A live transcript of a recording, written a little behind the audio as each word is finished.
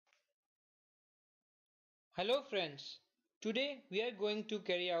Hello friends, today we are going to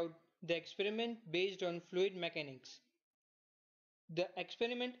carry out the experiment based on fluid mechanics. The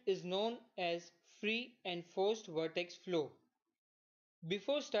experiment is known as free and forced vortex flow.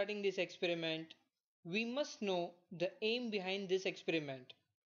 Before starting this experiment, we must know the aim behind this experiment.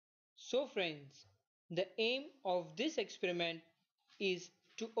 So friends, the aim of this experiment is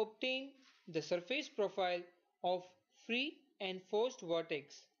to obtain the surface profile of free and forced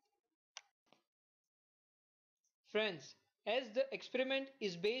vortex. Friends, as the experiment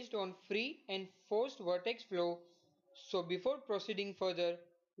is based on free and forced vortex flow, so before proceeding further,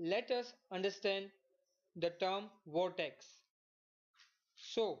 let us understand the term vortex.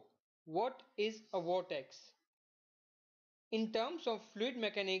 So, what is a vortex? In terms of fluid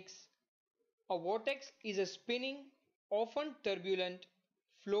mechanics, a vortex is a spinning, often turbulent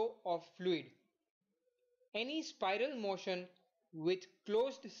flow of fluid. Any spiral motion with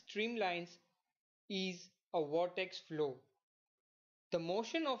closed streamlines is a vortex flow. The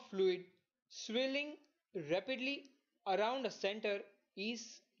motion of fluid swirling rapidly around a center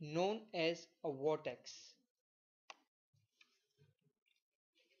is known as a vortex.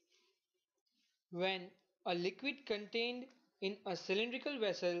 When a liquid contained in a cylindrical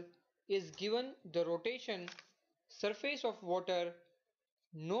vessel is given the rotation, surface of water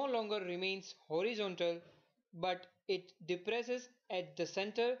no longer remains horizontal, but it depresses at the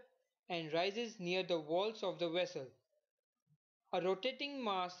center and rises near the walls of the vessel. A rotating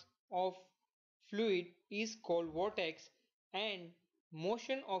mass of fluid is called vortex, and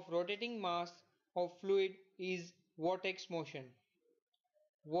motion of rotating mass of fluid is vortex motion.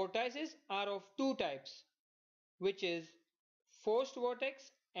 Vortices are of two types, which is forced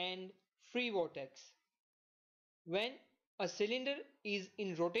vortex and free vortex. When a cylinder is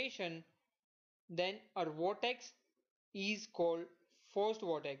in rotation, then a vortex is called forced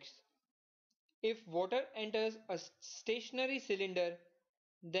vortex. If water enters a stationary cylinder,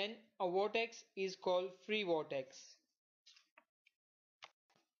 then a vortex is called free vortex.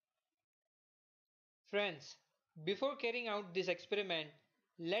 Friends, before carrying out this experiment,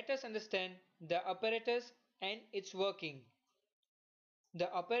 let us understand the apparatus and its working.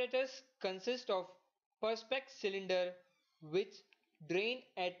 The apparatus consists of perspex cylinder with drain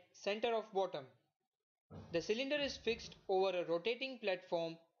at center of bottom. The cylinder is fixed over a rotating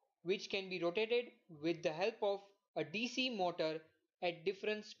platform which can be rotated with the help of a DC motor at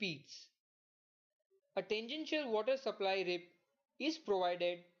different speeds. A tangential water supply rip is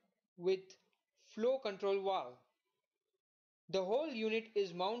provided with flow control valve. The whole unit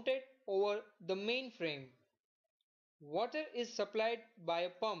is mounted over the main frame. Water is supplied by a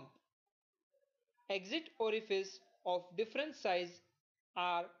pump. Exit orifices of different size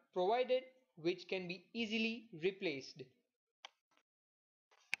are provided which can be easily replaced.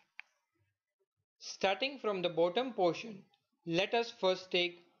 Starting from the bottom portion, let us first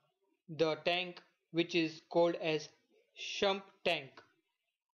take the tank which is called as sump tank.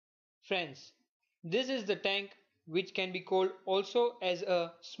 Friends, this is the tank which can be called also as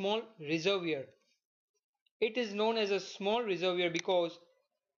a small reservoir. It is known as a small reservoir because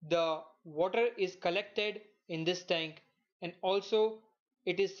the water is collected in this tank and also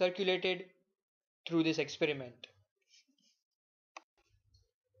it is circulated through this experiment.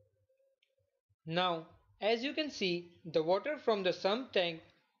 Now, as you can see, the water from the sump tank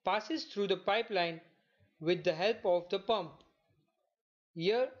passes through the pipeline with the help of the pump.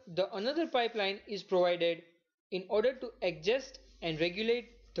 Here, the another pipeline is provided in order to adjust and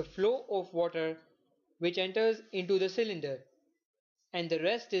regulate the flow of water which enters into the cylinder, and the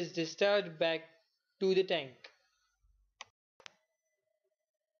rest is discharged back to the tank.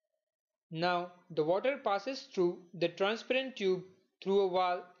 Now, the water passes through the transparent tube through a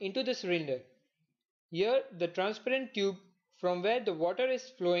valve into the cylinder. Here, the transparent tube from where the water is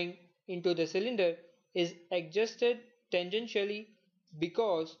flowing into the cylinder is adjusted tangentially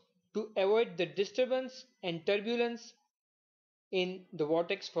because to avoid the disturbance and turbulence in the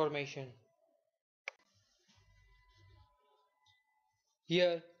vortex formation.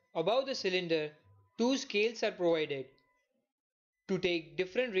 Here, above the cylinder, two scales are provided to take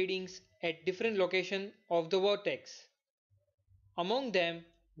different readings at different locations of the vortex. Among them,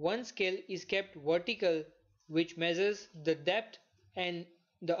 one scale is kept vertical which measures the depth and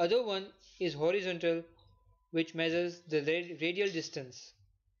the other one is horizontal which measures the radial distance.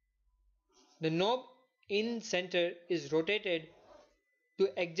 The knob in center is rotated to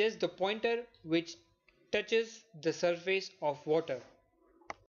adjust the pointer which touches the surface of water.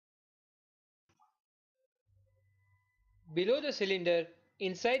 Below the cylinder,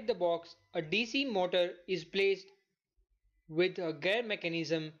 inside the box, a DC motor is placed with a gear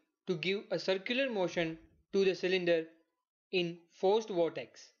mechanism to give a circular motion to the cylinder in forced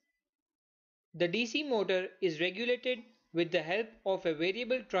vortex. The DC motor is regulated with the help of a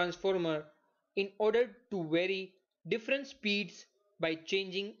variable transformer in order to vary different speeds by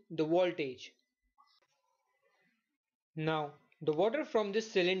changing the voltage. Now, the water from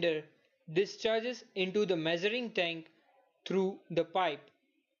this cylinder discharges into the measuring tank through the pipe,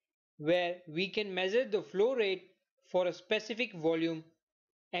 where we can measure the flow rate for a specific volume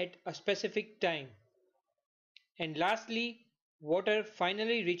at a specific time. And lastly, water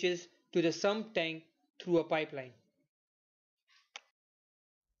finally reaches to the sump tank through a pipeline.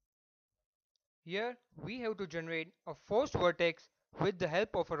 Here we have to generate a forced vortex with the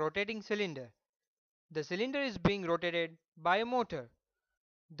help of a rotating cylinder. The cylinder is being rotated by a motor.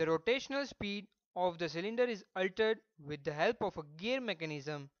 The rotational speed of the cylinder is altered with the help of a gear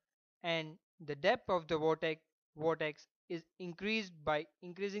mechanism, and the depth of the vortex is increased by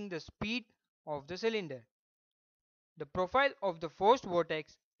increasing the speed of the cylinder. The profile of the forced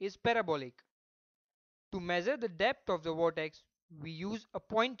vortex is parabolic. To measure the depth of the vortex, we use a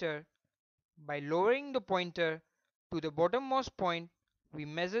pointer. By lowering the pointer to the bottommost point, we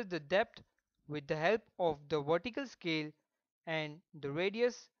measure the depth with the help of the vertical scale and the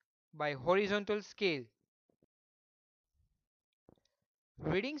radius by horizontal scale.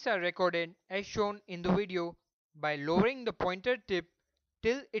 Readings are recorded as shown in the video by lowering the pointer tip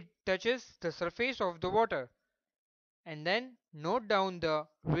till it touches the surface of the water, and then note down the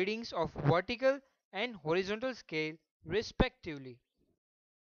readings of vertical and horizontal scale respectively.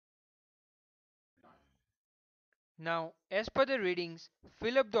 Now, as per the readings,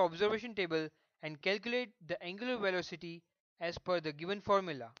 fill up the observation table and calculate the angular velocity as per the given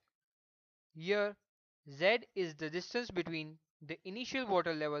formula. Here, z is the distance between the initial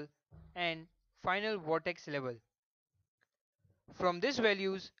water level and final vortex level. From these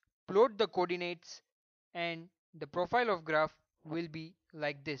values, plot the coordinates and the profile of graph will be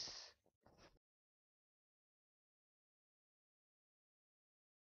like this.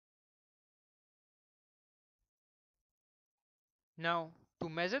 Now, to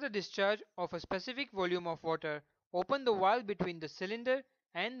measure the discharge of a specific volume of water, open the valve between the cylinder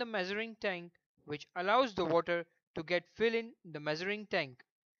and the measuring tank, which allows the water to get filled in the measuring tank,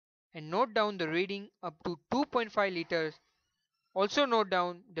 and note down the reading up to 2.5 liters. Also note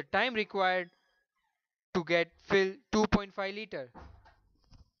down the time required to get fill 2.5 liter.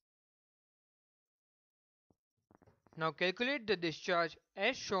 Now calculate the discharge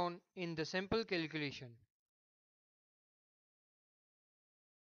as shown in the simple calculation.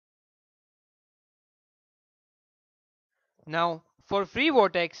 Now for free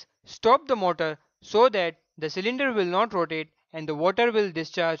vortex, stop the motor so that the cylinder will not rotate and the water will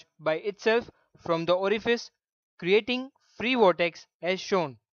discharge by itself from the orifice, creating free vortex as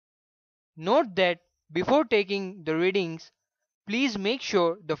shown. Note that before taking the readings, please make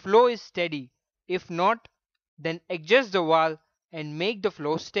sure the flow is steady. If not, then adjust the valve and make the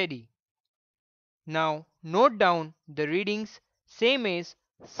flow steady. Now note down the readings same as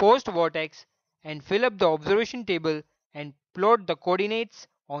forced vortex and fill up the observation table and plot the coordinates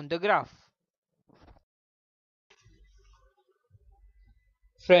on the graph.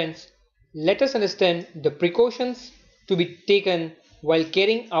 Friends, let us understand the precautions to be taken while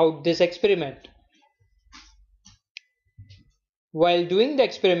carrying out this experiment. While doing the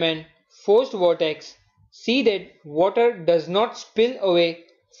experiment, forced vortex, see that water does not spill away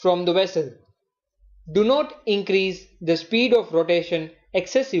from the vessel. Do not increase the speed of rotation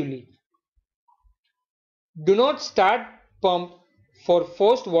excessively. Do not start pump for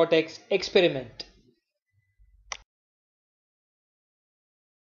forced vortex experiment.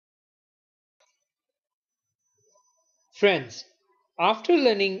 Friends, after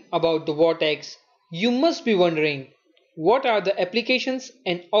learning about the vortex, you must be wondering what are the applications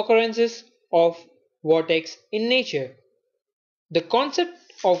and occurrences of vortex in nature. The concept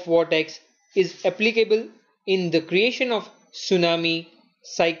of vortex is applicable in the creation of tsunami,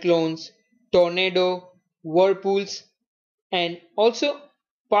 cyclones, tornado, whirlpools, and also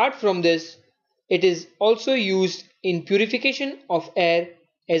apart from this, it is also used in purification of air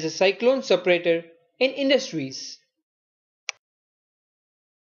as a cyclone separator in industries.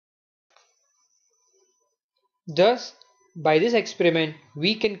 Thus, by this experiment,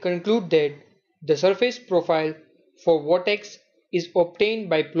 we can conclude that the surface profile for vortex is obtained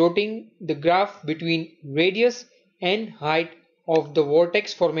by plotting the graph between radius and height of the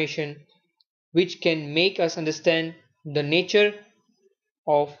vortex formation, which can make us understand the nature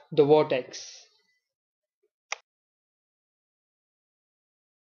of the vortex.